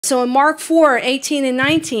So in Mark 4:18 and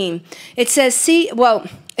 19, it says,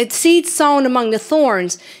 it's seed sown among the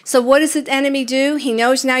thorns. So what does the enemy do? He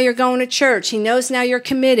knows now you're going to church. He knows now you're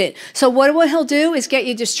committed. So what he'll do is get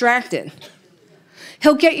you distracted.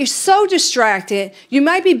 He'll get you so distracted. You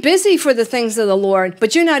might be busy for the things of the Lord,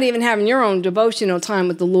 but you're not even having your own devotional time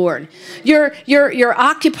with the Lord. You're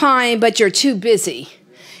occupying, but you're too busy.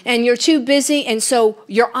 And you're too busy, and so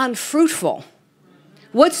you're unfruitful.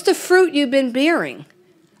 What's the fruit you've been bearing?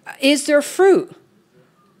 Is there fruit?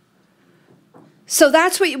 So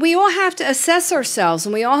that's what we all have to assess ourselves,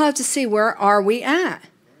 and we all have to see, where are we at?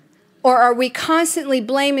 Or are we constantly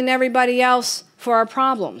blaming everybody else for our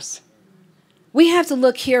problems? We have to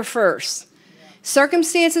look here first.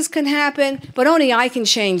 Circumstances can happen, but only I can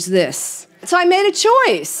change this. So I made a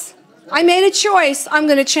choice. I'm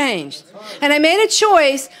going to change. And I made a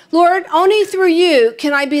choice, Lord, only through you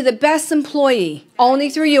can I be the best employee. Only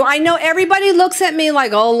through you. I know everybody looks at me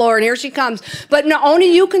like, oh, Lord, here she comes. But no,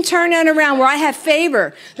 only you can turn that around where I have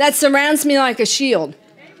favor that surrounds me like a shield.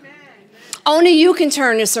 Amen. Only you can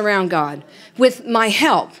turn this around, God, with my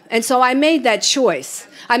help. And so I made that choice.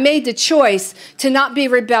 I made the choice to not be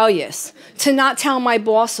rebellious, to not tell my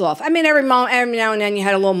boss off. I mean, every now and then you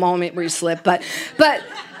had a little moment where you slip, but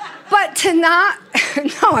to not,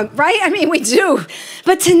 no, right? I mean, we do.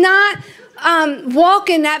 But to not walk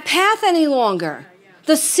in that path any longer.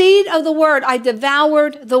 The seed of the word, I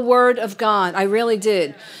devoured the word of God. I really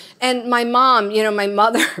did. And my mom, my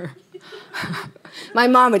mother, my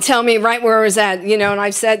mom would tell me right where I was at,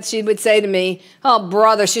 and she would say to me, oh,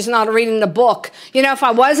 brother, she's not reading the book. If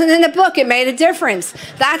I wasn't in the book, it made a difference.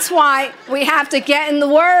 That's why we have to get in the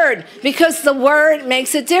word, because the word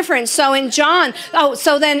makes a difference. So in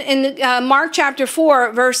Mark chapter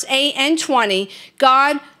 4, verse 8 and 20,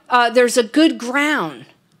 there's a good ground.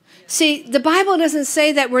 See, the Bible doesn't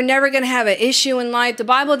say that we're never going to have an issue in life. The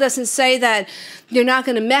Bible doesn't say that you're not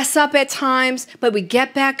going to mess up at times, but we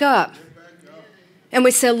get back up. And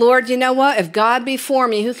we say, Lord, you know what? If God be for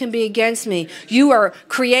me, who can be against me? You are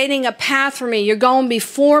creating a path for me. You're going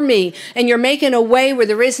before me, and you're making a way where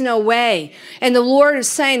there is no way. And the Lord is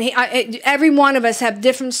saying, every one of us have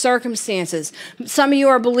different circumstances. Some of you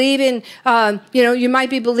are believing, you might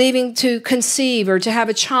be believing to conceive or to have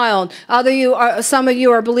a child. Some of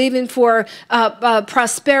you are believing for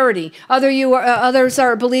prosperity. Others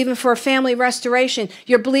are believing for family restoration.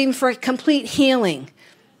 You're believing for complete healing.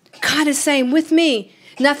 God is saying, with me,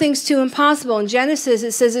 nothing's too impossible. In Genesis,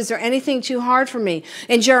 it says, is there anything too hard for me?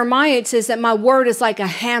 In Jeremiah, it says that my word is like a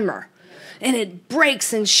hammer, and it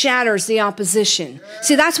breaks and shatters the opposition.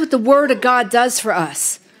 See, that's what the word of God does for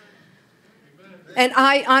us. And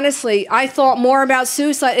I thought more about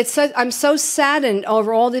suicide. I'm so saddened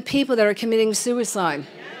over all the people that are committing suicide.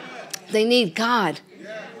 They need God.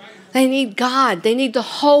 They need God. They need the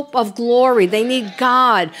hope of glory. They need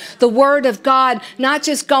God, the word of God, not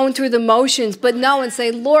just going through the motions, but know and say,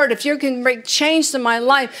 Lord, if you can make change to my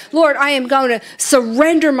life, Lord, I am going to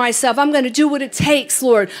surrender myself. I'm going to do what it takes,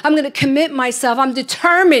 Lord. I'm going to commit myself. I'm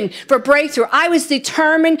determined for breakthrough. I was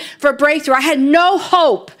determined for breakthrough. I had no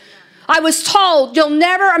hope. I was told you'll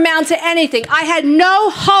never amount to anything. I had no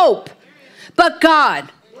hope but God.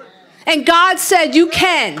 And God said, you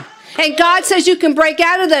can. And God says you can break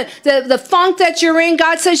out of the funk that you're in.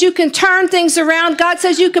 God says you can turn things around. God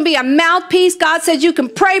says you can be a mouthpiece. God says you can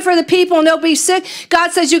pray for the people and they'll be sick.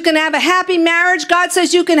 God says you can have a happy marriage. God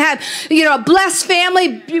says you can have, a blessed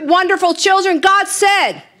family, wonderful children. God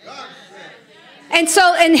said.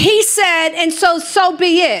 And he said, and so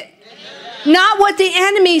be it. Not what the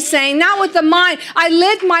enemy's saying, not what the mind. I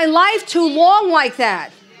lived my life too long like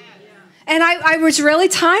that. And I was really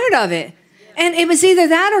tired of it. And it was either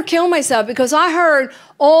that or kill myself, because I heard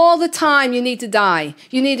all the time, you need to die.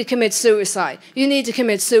 You need to commit suicide. You need to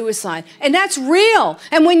commit suicide. And that's real.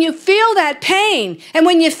 And when you feel that pain, and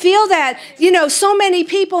when you feel that, so many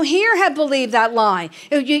people here have believed that lie.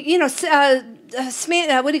 What do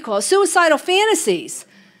you call it? Suicidal fantasies.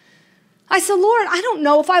 I said, Lord, I don't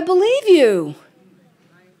know if I believe you.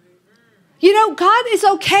 God is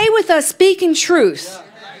okay with us speaking truth.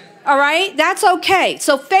 All right? That's okay.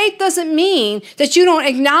 So faith doesn't mean that you don't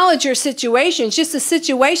acknowledge your situation. It's just the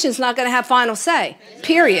situation's not going to have final say,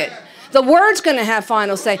 period. The word's going to have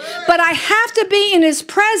final say. But I have to be in his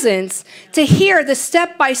presence to hear the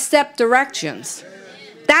step-by-step directions.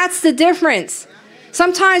 That's the difference.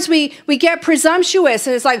 Sometimes we get presumptuous,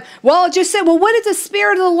 and it's like, well, it just said, well, what did the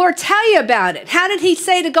Spirit of the Lord tell you about it? How did he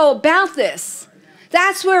say to go about this?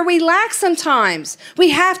 That's where we lack sometimes.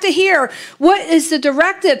 We have to hear what is the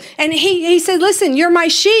directive. And he said, listen, you're my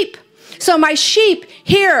sheep. So my sheep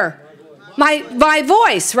hear my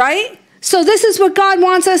voice, right? So this is what God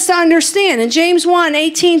wants us to understand. In James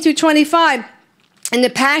 1:18-25, in the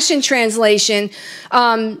Passion Translation,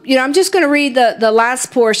 I'm just going to read the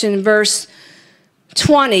last portion, verse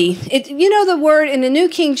 20. The word in the New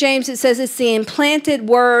King James, it says it's the implanted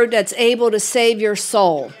word that's able to save your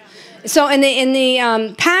soul. So in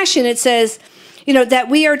the Passion, it says, that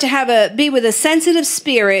we are to be with a sensitive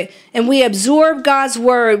spirit, and we absorb God's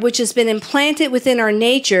word, which has been implanted within our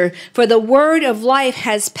nature, for the word of life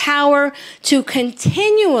has power to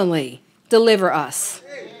continually deliver us.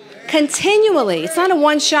 Continually. It's not a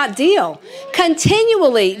one-shot deal.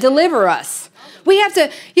 Continually deliver us. We have to,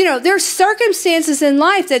 there's circumstances in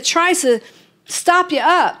life that tries to stop you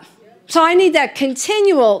up. So I need that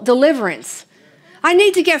continual deliverance. I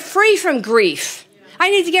need to get free from grief. I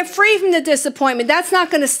need to get free from the disappointment. That's not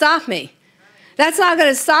going to stop me. That's not going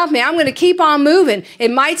to stop me. I'm going to keep on moving. It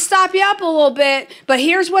might stop you up a little bit, but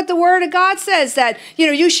here's what the word of God says, that,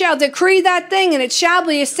 you shall decree that thing and it shall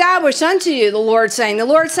be established unto you, the Lord's saying. The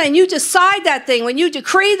Lord's saying, you decide that thing when you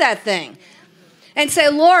decree that thing. And say,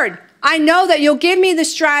 Lord, I know that you'll give me the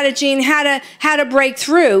strategy and how to break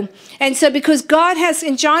through. And so because God has,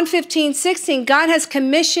 in John 15:16, God has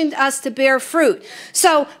commissioned us to bear fruit.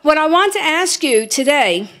 So what I want to ask you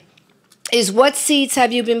today is, what seeds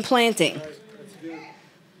have you been planting?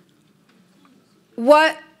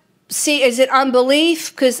 What seed? Is it unbelief?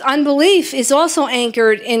 Because unbelief is also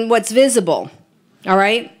anchored in what's visible. All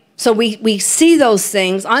right? So we see those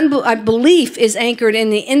things. Unbelief is anchored in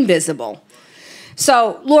the invisible.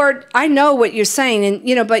 So, Lord, I know what you're saying,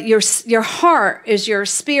 and but your heart is your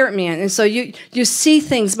spirit man, and so you see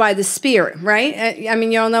things by the Spirit, right? I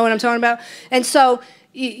mean, you all know what I'm talking about. And so,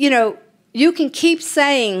 you can keep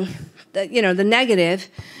saying the negative,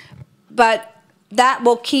 but that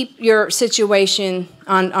will keep your situation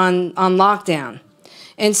on lockdown.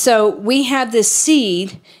 And so we have this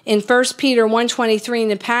seed in 1 Peter 1:23 in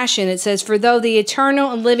the Passion. It says, for though the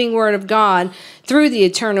eternal and living word of God, through the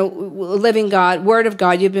eternal living God, word of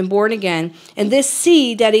God, you've been born again. And this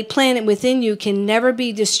seed that he planted within you can never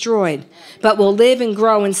be destroyed, but will live and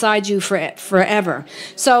grow inside you forever.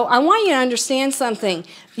 So I want you to understand something.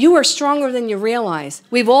 You are stronger than you realize.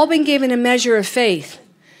 We've all been given a measure of faith,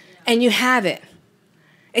 and you have it.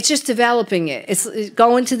 It's just developing it. It's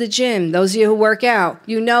going to the gym. Those of you who work out,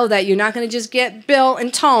 you know that you're not going to just get built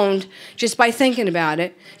and toned just by thinking about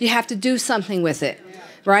it. You have to do something with it,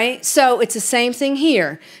 right? So it's the same thing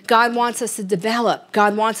here. God wants us to develop.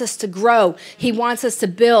 God wants us to grow. He wants us to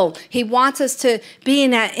build. He wants us to be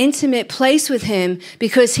in that intimate place with him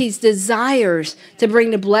because he desires to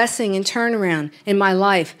bring the blessing and turnaround in my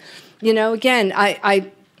life. Again, I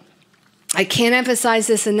can't emphasize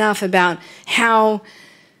this enough about how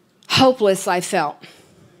hopeless I felt.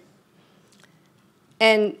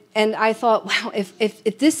 And I thought, wow,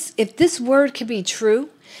 if this word could be true,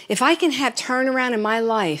 if I can have turnaround in my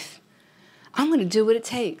life, I'm going to do what it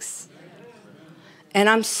takes. And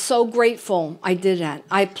I'm so grateful I did that.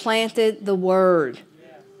 I planted the word.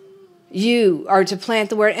 You are to plant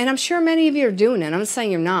the word. And I'm sure many of you are doing it. I'm not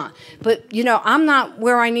saying you're not. But, I'm not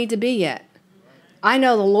where I need to be yet. I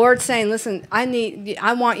know the Lord's saying, listen,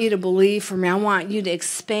 I want you to believe for me. I want you to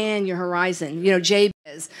expand your horizon.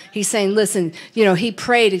 Jabez, he's saying, listen, he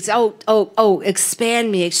prayed,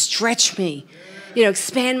 expand me, stretch me,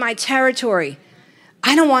 expand my territory.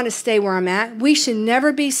 I don't want to stay where I'm at. We should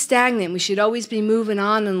never be stagnant. We should always be moving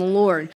on in the Lord.